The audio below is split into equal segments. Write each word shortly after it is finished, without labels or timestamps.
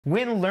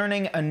When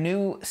learning a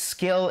new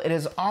skill, it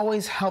is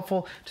always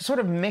helpful to sort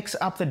of mix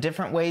up the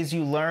different ways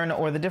you learn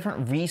or the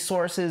different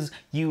resources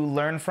you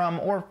learn from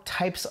or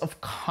types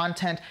of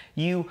content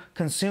you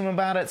consume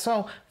about it.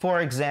 So,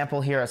 for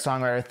example, here at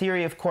Songwriter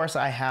Theory, of course,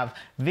 I have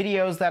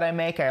videos that I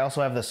make. I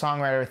also have the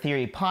Songwriter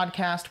Theory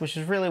podcast, which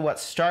is really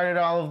what started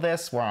all of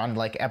this. We're on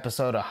like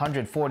episode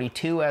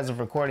 142 as of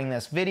recording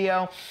this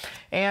video.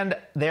 And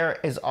there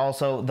is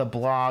also the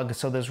blog,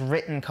 so there's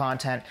written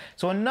content.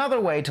 So another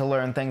way to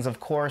learn things, of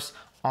course,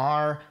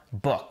 are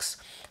books.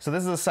 So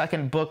this is the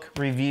second book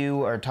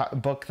review or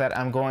book that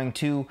I'm going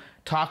to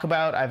talk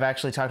about. I've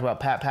actually talked about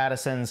Pat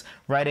Patterson's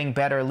Writing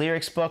Better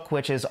Lyrics book,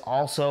 which is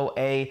also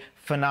a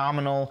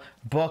phenomenal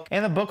book.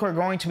 And the book we're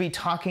going to be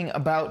talking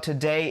about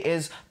today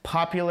is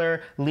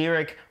Popular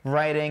Lyric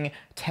Writing: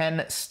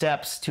 10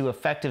 Steps to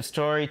Effective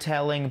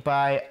Storytelling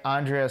by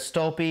Andrea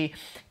Stolpe.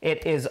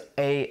 It is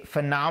a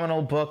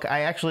phenomenal book.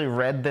 I actually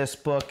read this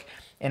book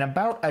in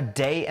about a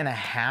day and a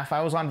half.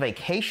 I was on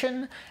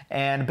vacation,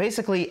 and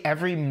basically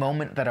every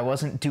moment that I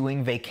wasn't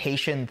doing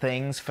vacation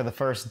things for the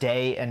first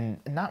day, and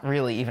not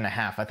really even a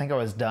half, I think I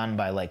was done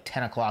by like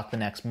 10 o'clock the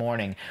next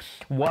morning,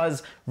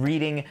 was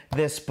reading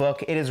this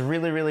book. It is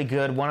really, really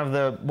good. One of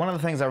the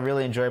things I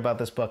really enjoy about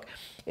this book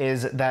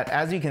is that,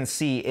 as you can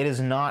see, it is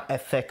not a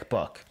thick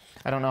book.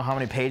 I don't know how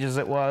many pages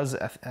it was,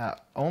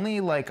 only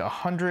like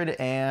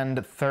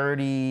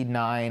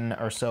 139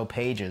 or so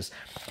pages,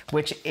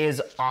 which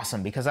is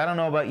awesome because I don't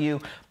know about you,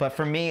 but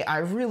for me, I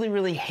really,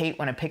 really hate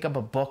when I pick up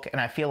a book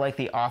and I feel like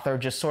the author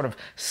just sort of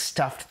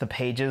stuffed the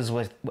pages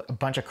with a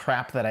bunch of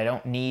crap that I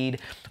don't need,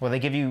 or they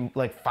give you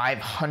like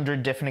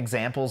 500 different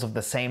examples of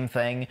the same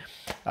thing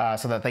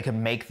so that they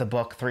can make the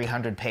book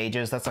 300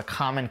 pages. That's a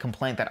common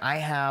complaint that I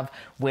have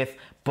with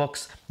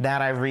books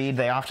that I read.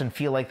 They often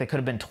feel like they could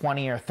have been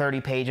 20 or 30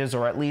 pages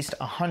or at least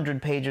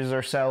 100 pages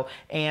or so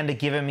and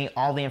given me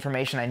all the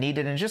information I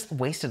needed and just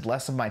wasted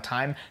less of my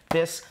time.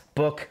 This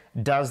book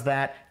does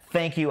that.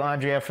 Thank you,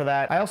 Andrea, for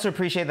that. I also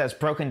appreciate that it's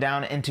broken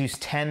down into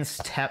 10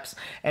 steps.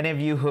 Any of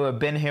you who have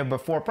been here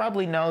before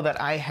probably know that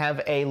I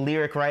have a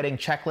lyric writing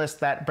checklist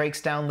that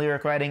breaks down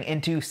lyric writing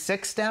into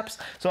 6 steps.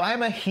 So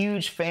I'm a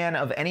huge fan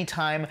of any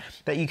time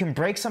that you can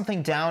break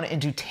something down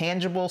into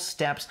tangible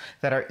steps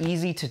that are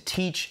easy to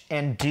teach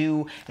and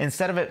do,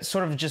 instead of it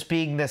sort of just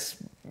being this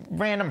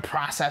random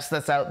process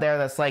that's out there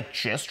that's like,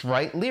 just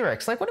write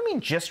lyrics. Like, what do you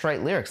mean just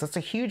write lyrics? That's a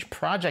huge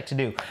project to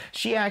do.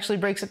 She actually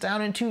breaks it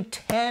down into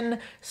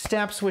 10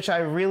 steps, which I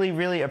really,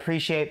 really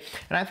appreciate.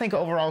 And I think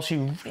overall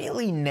she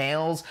really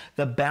nails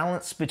the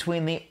balance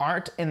between the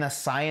art and the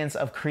science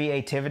of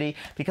creativity,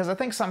 because I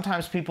think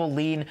sometimes people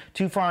lean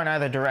too far in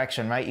either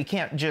direction, right? You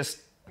can't just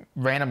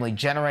randomly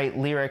generate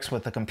lyrics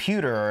with a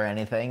computer or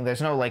anything.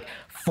 There's no like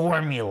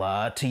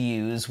formula to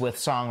use with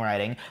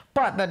songwriting,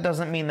 but that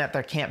doesn't mean that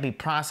there can't be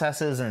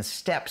processes and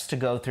steps to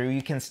go through.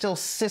 You can still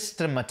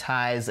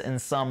systematize in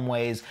some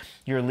ways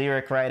your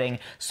lyric writing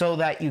so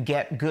that you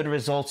get good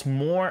results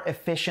more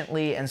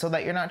efficiently, and so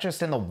that you're not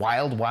just in the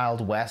wild,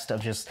 wild west of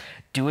just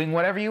doing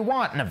whatever you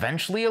want and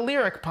eventually a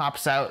lyric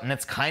pops out and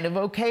it's kind of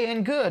okay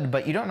and good,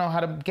 but you don't know how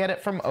to get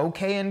it from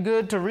okay and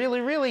good to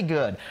really, really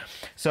good.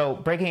 So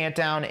breaking it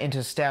down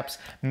into steps,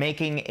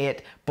 making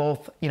it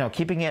both,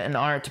 keeping it an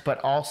art,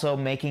 but also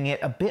making it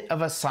a bit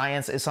of a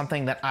science is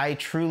something that I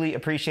truly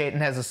appreciate.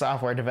 And as a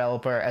software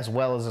developer, as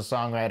well as a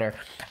songwriter,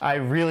 I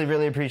really,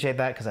 really appreciate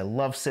that because I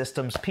love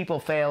systems. People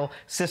fail.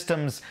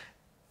 Systems,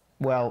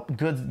 well,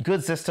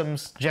 good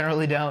systems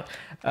generally don't.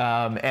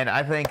 And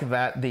I think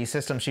that the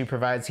system she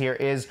provides here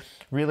is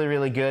really,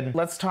 really good.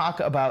 Let's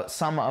talk about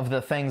some of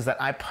the things that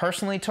I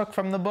personally took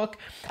from the book,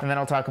 and then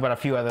I'll talk about a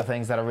few other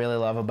things that I really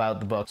love about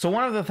the book. So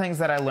one of the things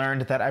that I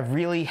learned that I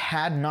really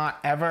had not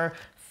ever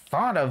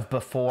thought of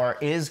before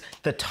is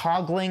the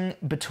toggling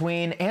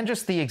between and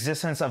just the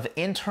existence of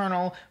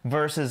internal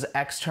versus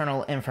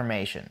external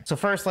information. So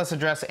first, let's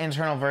address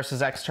internal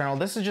versus external.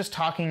 This is just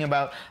talking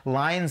about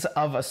lines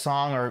of a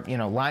song or,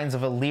 lines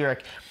of a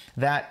lyric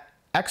that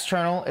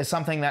external is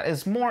something that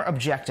is more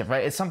objective,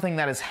 right? It's something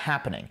that is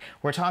happening.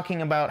 We're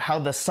talking about how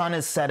the sun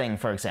is setting,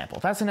 for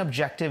example. That's an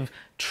objective,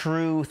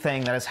 true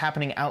thing that is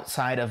happening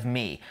outside of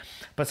me.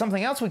 But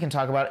something else we can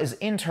talk about is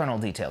internal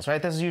details,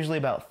 right? This is usually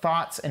about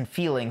thoughts and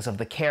feelings of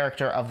the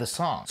character of the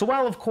song. So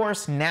while, of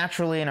course,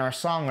 naturally in our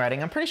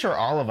songwriting, I'm pretty sure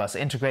all of us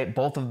integrate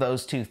both of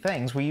those two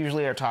things. We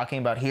usually are talking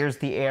about, here's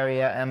the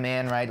area I'm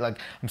in, right? Like,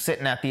 I'm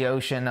sitting at the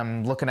ocean,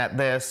 I'm looking at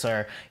this,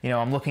 or,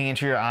 I'm looking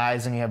into your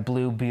eyes and you have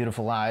blue,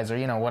 beautiful eyes, or,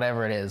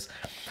 whatever it is.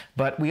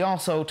 But we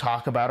also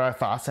talk about our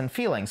thoughts and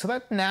feelings, so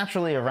that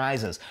naturally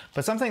arises.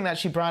 But something that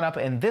she brought up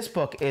in this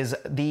book is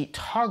the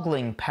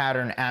toggling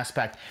pattern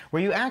aspect,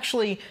 where you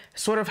actually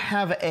sort of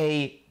have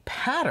a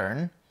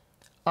pattern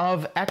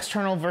of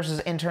external versus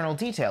internal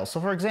details. So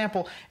for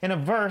example, in a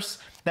verse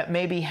that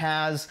maybe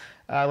has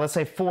let's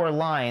say 4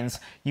 lines,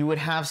 you would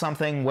have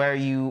something where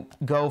you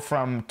go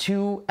from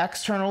 2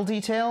 external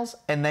details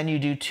and then you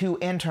do 2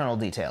 internal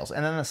details.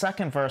 And then the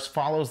second verse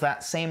follows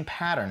that same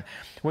pattern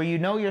where you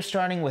know you're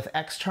starting with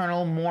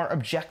external, more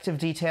objective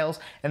details,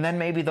 and then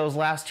maybe those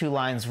last 2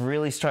 lines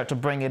really start to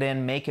bring it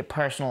in, make it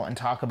personal, and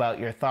talk about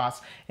your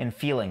thoughts and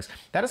feelings.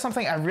 That is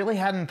something I really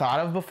hadn't thought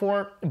of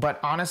before, but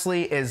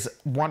honestly is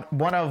one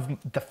of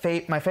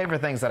my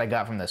favorite things that I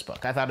got from this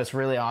book. I thought it's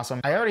really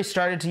awesome. I already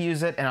started to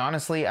use it, and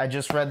honestly, I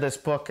just read this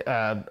book.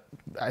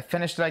 I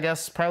finished it, I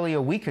guess, probably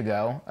a week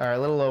ago, or a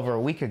little over a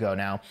week ago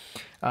now.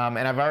 And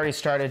I've already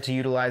started to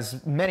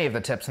utilize many of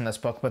the tips in this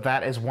book, but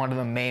that is one of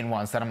the main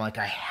ones that I'm like,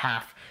 I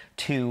have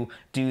to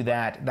do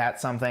that.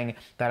 That's something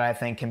that I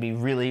think can be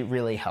really,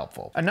 really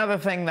helpful. Another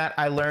thing that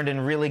I learned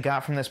and really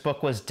got from this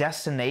book was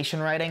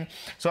destination writing.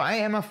 So I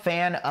am a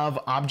fan of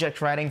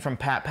object writing from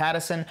Pat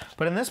Pattison,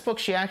 but in this book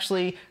she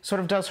actually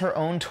sort of does her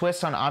own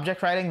twist on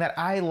object writing that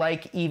I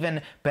like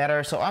even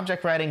better. So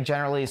object writing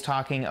generally is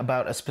talking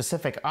about a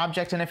specific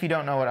object, and if you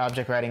don't know what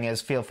object writing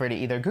is, feel free to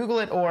either Google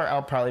it, or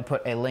I'll probably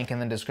put a link in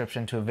the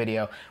description to a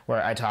video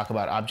where I talk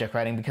about object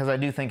writing because I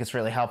do think it's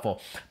really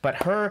helpful.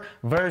 But her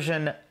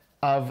version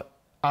of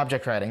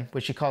object writing,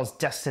 which she calls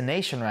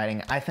destination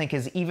writing, I think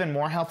is even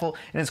more helpful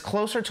and is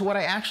closer to what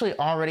I actually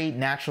already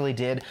naturally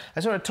did.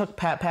 I sort of took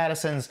Pat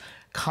Pattison's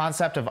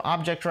concept of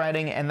object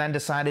writing and then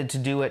decided to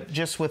do it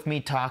just with me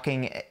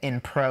talking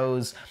in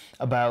prose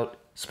about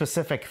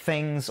specific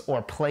things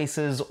or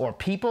places or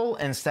people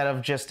instead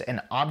of just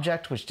an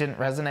object, which didn't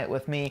resonate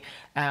with me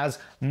as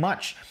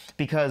much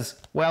because,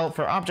 well,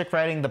 for object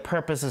writing, the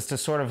purpose is to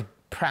sort of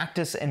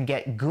practice and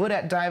get good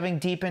at diving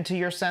deep into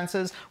your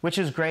senses, which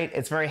is great.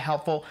 It's very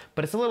helpful,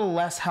 but it's a little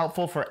less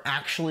helpful for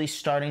actually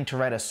starting to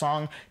write a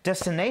song.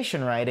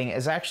 Destination writing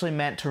is actually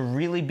meant to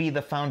really be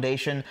the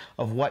foundation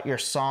of what your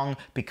song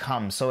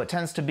becomes. So it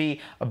tends to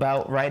be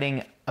about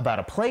writing about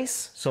a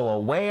place, so a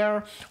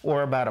where,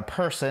 or about a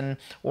person,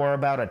 or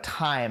about a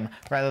time,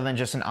 rather than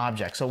just an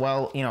object. So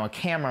while, a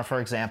camera, for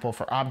example,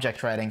 for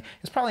object writing,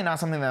 is probably not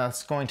something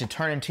that's going to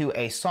turn into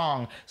a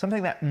song.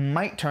 Something that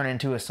might turn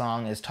into a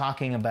song is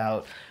talking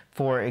about,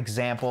 for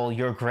example,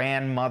 your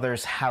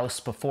grandmother's house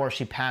before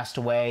she passed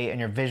away, and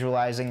you're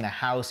visualizing the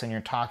house and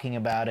you're talking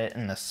about it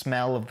and the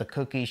smell of the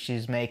cookies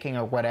she's making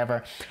or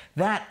whatever.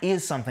 That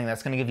is something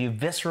that's going to give you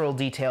visceral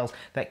details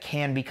that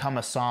can become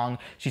a song.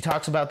 She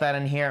talks about that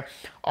in here.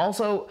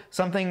 Also,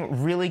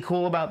 something really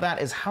cool about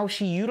that is how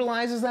she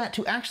utilizes that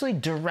to actually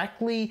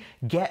directly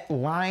get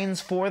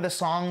lines for the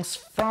songs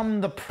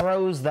from the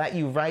prose that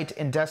you write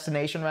in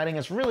destination writing.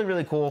 It's really,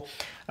 really cool.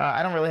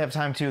 I don't really have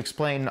time to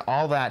explain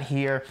all that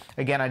here.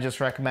 Again, I just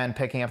recommend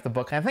picking up the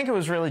book. And I think it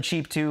was really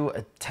cheap too,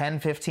 10,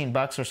 15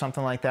 bucks or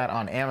something like that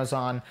on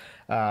Amazon.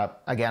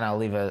 Again, I'll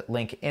leave a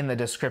link in the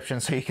description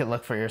so you can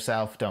look for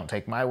yourself. Don't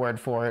take my word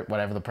for it.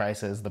 Whatever the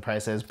price is,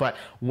 but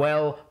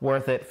well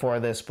worth it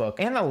for this book.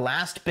 And the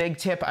last big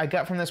tip I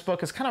got from this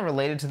book is kind of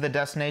related to the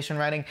destination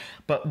writing,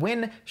 but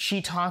when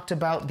she talked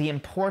about the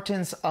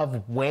importance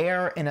of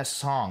where in a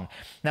song.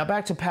 Now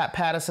back to Pat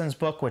Pattison's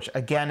book, which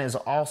again is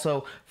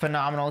also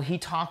phenomenal. He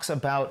talks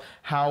about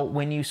how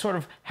when you sort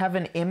of have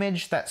an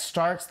image that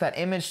starts, that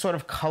image sort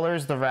of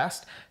colors the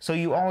rest. So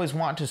you always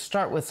want to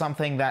start with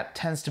something that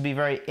tends to be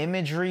very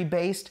imagery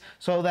based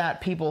so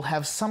that people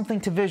have something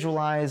to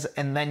visualize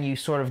and then you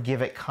sort of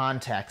give it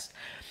context.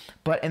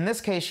 But in this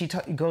case, she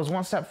goes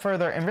one step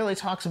further and really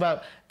talks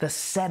about the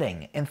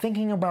setting and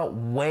thinking about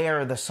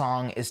where the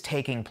song is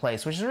taking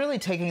place, which is really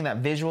taking that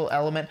visual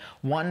element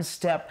one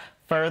step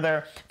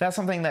further. That's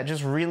something that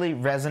just really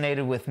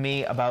resonated with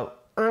me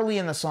about early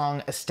in the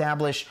song.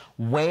 Establish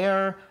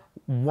where,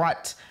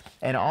 what,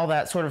 and all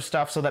that sort of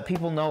stuff so that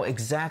people know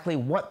exactly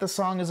what the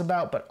song is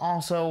about, but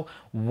also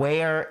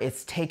where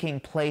it's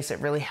taking place. It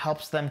really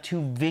helps them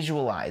to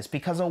visualize,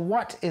 because a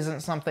what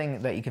isn't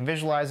something that you can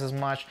visualize as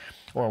much,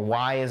 or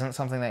why isn't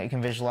something that you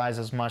can visualize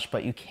as much,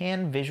 but you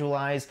can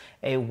visualize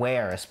a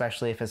where,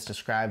 especially if it's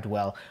described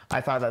well.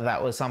 I thought that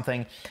that was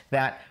something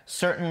that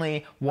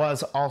certainly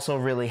was also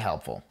really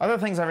helpful. Other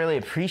things I really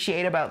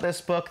appreciate about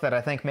this book that I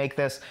think make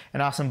this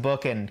an awesome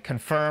book and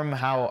confirm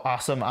how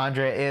awesome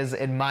Andrea is,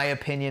 in my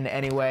opinion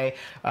anyway,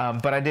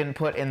 but I didn't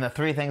put in the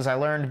 3 things I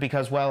learned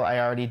because, well, I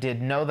already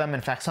did know them.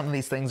 In fact, some of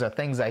these things are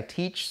things I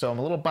teach, so I'm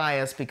a little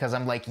biased because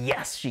I'm like,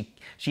 yes,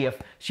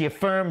 she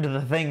affirmed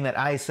the thing that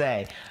I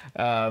say.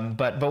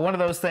 But one of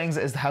those things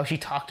is how she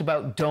talked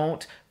about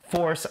don't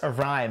force a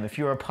rhyme. If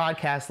you're a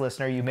podcast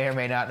listener, you may or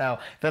may not know.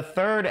 The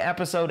 3rd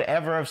episode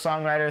ever of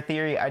Songwriter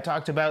Theory, I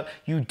talked about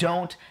you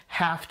don't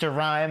have to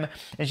rhyme,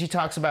 and she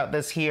talks about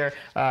this here.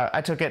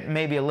 I took it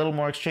maybe a little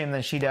more extreme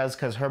than she does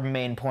because her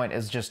main point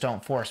is just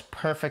don't force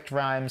perfect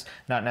rhymes,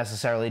 not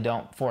necessarily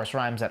don't force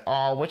rhymes at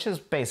all, which is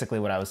basically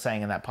what I was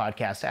saying in that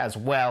podcast as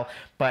well,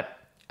 but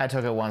I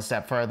took it one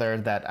step further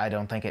that I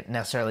don't think it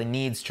necessarily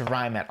needs to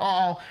rhyme at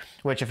all,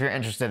 which if you're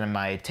interested in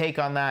my take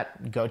on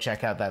that, go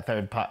check out that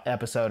 3rd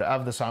episode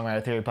of the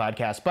Songwriter Theory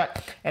podcast.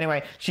 But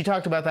anyway, she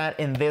talked about that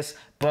in this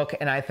book,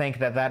 and I think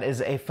that that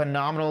is a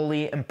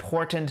phenomenally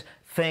important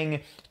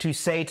thing to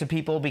say to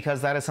people,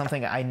 because that is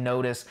something I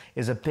notice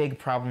is a big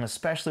problem,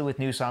 especially with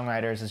new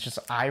songwriters. It's just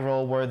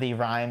eye-roll worthy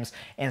rhymes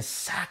and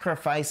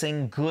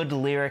sacrificing good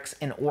lyrics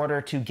in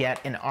order to get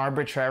an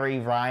arbitrary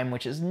rhyme,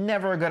 which is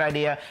never a good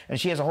idea. And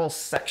she has a whole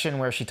section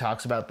where she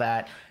talks about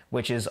that,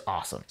 which is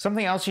awesome.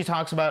 Something else she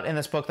talks about in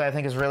this book that I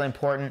think is really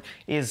important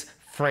is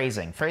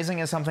phrasing. Phrasing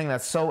is something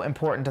that's so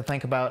important to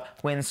think about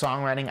when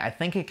songwriting. I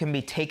think it can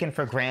be taken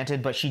for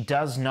granted, but she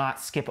does not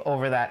skip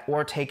over that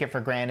or take it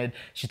for granted.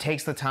 She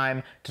takes the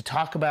time to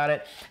talk about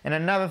it. And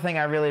another thing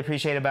I really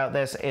appreciate about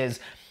this is,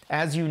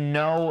 as you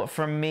know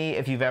from me,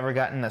 if you've ever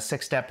gotten the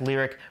 6-step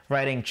lyric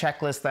writing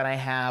checklist that I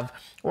have,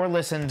 or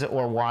listened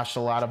or watched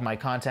a lot of my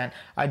content,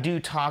 I do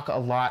talk a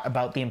lot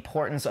about the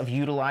importance of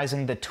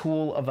utilizing the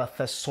tool of a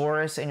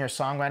thesaurus in your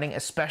songwriting,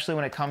 especially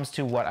when it comes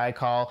to what I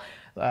call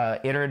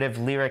iterative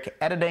lyric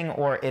editing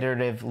or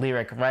iterative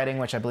lyric writing,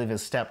 which I believe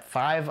is step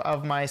 5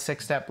 of my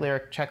 6-step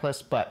lyric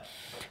checklist. But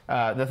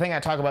the thing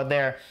I talk about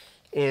there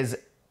is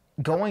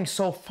going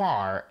so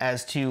far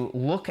as to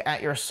look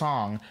at your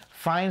song,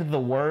 find the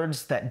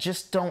words that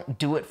just don't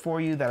do it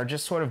for you, that are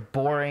just sort of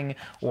boring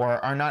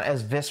or are not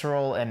as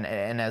visceral and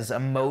as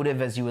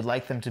emotive as you would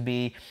like them to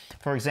be.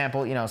 For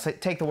example, you know, say,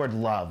 take the word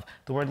love.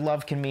 The word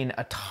love can mean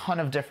a ton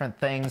of different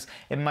things.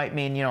 It might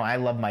mean, you know, I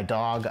love my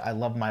dog, I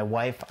love my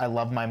wife, I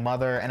love my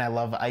mother, and I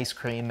love ice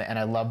cream, and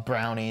I love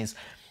brownies,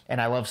 and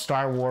I love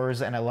Star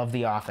Wars, and I love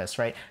The Office,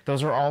 right?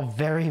 Those are all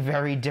very,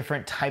 very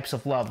different types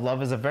of love.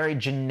 Love is a very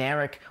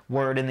generic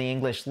word in the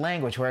English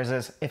language,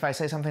 whereas if I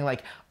say something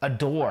like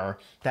adore,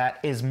 that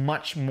is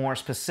much more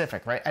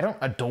specific, right? I don't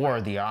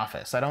adore The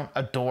Office. I don't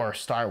adore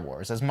Star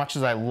Wars. As much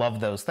as I love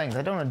those things,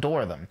 I don't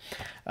adore them.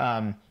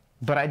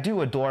 But I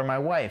do adore my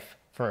wife,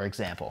 for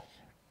example.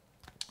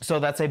 So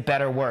that's a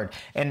better word.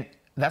 And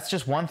that's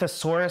just one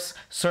thesaurus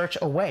search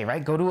away,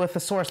 right? Go to a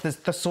thesaurus. There's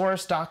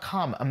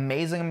thesaurus.com.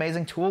 Amazing,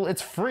 amazing tool.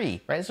 It's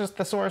free, right? It's just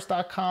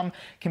thesaurus.com.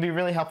 Can be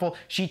really helpful.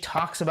 She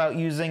talks about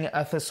using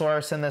a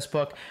thesaurus in this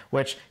book,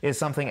 which is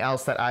something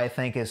else that I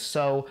think is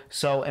so,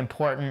 so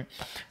important.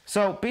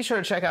 So be sure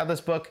to check out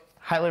this book.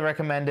 Highly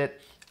recommend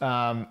it.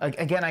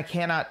 Again,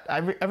 I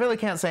really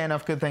can't say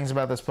enough good things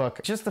about this book.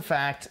 Just the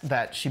fact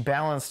that she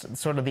balanced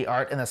sort of the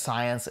art and the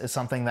science is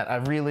something that I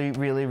really,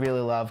 really,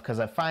 really love, because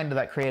I find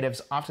that creatives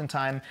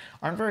oftentimes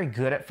aren't very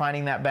good at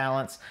finding that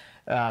balance.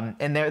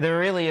 And there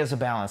really is a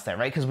balance there,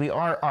 right? Because we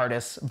are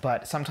artists,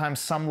 but sometimes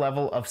some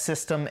level of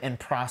system and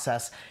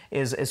process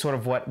is sort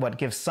of what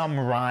gives some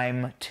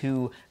rhyme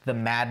to the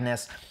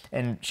madness.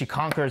 And she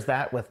conquers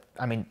that with,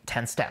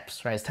 10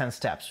 steps, right? It's 10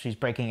 steps. She's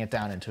breaking it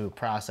down into a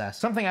process.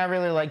 Something I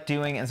really like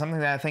doing, and something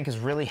that I think is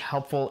really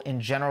helpful in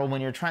general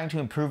when you're trying to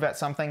improve at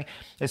something,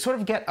 is sort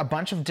of get a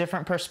bunch of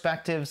different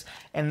perspectives,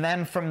 and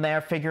then from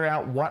there figure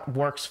out what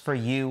works for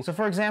you. So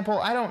for example,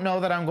 I don't know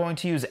that I'm going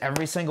to use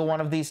every single one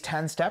of these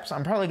 10 steps.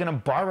 I'm probably going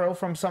to borrow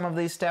from some of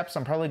these steps.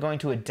 I'm probably going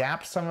to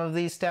adapt some of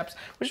these steps,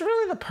 which is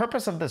really the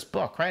purpose of this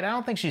book, right? I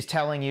don't think she's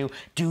telling you,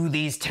 do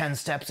these 10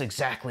 steps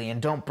exactly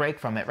and don't break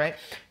from it, right?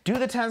 Do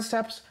the 10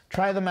 steps,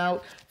 try them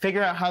out,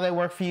 figure out how they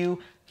work for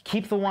you,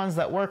 keep the ones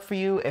that work for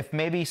you. If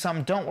maybe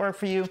some don't work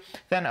for you,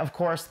 then of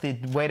course the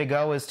way to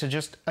go is to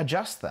just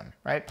adjust them,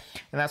 right?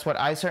 And that's what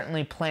I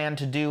certainly plan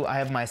to do. I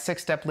have my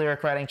 6-step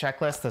lyric writing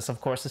checklist. This of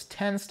course is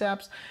 10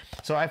 steps.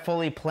 So I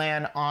fully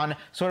plan on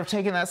sort of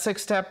taking that 6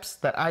 steps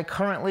that I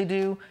currently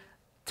do,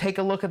 take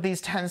a look at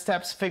these 10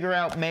 steps, figure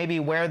out maybe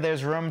where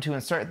there's room to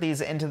insert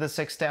these into the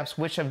 6 steps,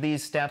 which of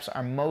these steps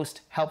are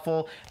most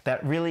helpful,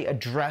 that really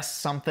address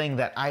something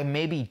that I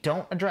maybe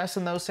don't address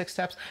in those 6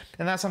 steps.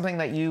 And that's something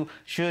that you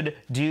should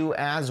do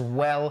as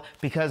well,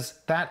 because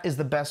that is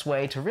the best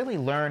way to really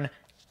learn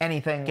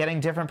anything,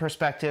 getting different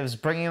perspectives,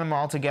 bringing them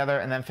all together,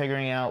 and then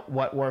figuring out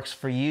what works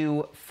for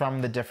you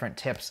from the different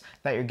tips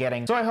that you're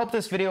getting. So I hope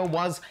this video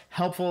was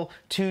helpful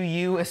to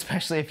you,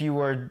 especially if you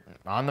were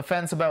on the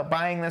fence about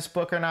buying this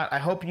book or not. I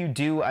hope you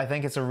do. I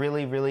think it's a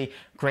really, really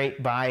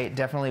great buy.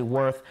 Definitely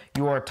worth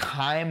your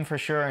time for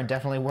sure, and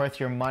definitely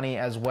worth your money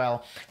as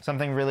well.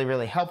 Something really,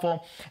 really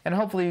helpful. And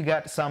hopefully you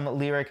got some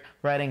lyric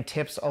writing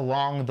tips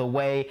along the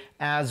way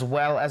as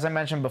well. As I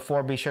mentioned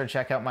before, be sure to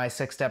check out my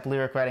 6-step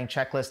lyric writing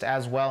checklist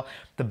as well.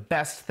 The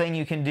best thing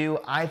you can do,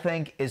 I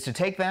think, is to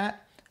take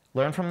that,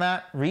 learn from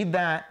that, read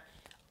that,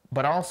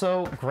 but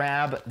also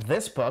grab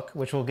this book,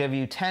 which will give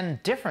you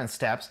 10 different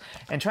steps,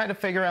 and try to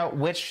figure out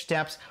which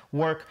steps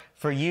work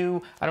for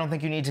you. I don't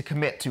think you need to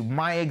commit to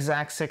my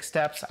exact 6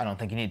 steps. I don't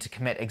think you need to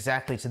commit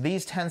exactly to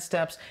these 10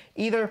 steps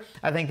either.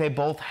 I think they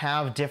both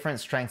have different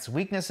strengths and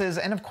weaknesses,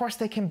 and of course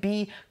they can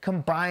be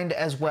combined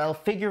as well.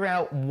 Figure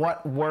out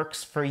what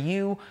works for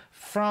you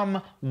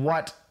from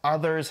what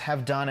others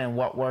have done and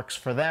what works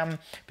for them,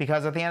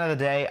 because at the end of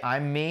the day,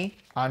 I'm me,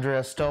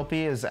 Andrea Stolpe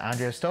is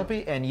Andrea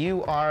Stolpe, and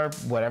you are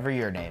whatever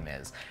your name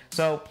is.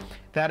 So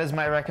that is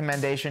my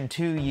recommendation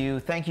to you.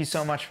 Thank you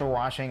so much for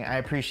watching. I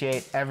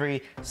appreciate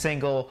every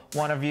single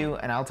one of you,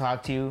 and I'll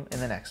talk to you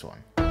in the next one.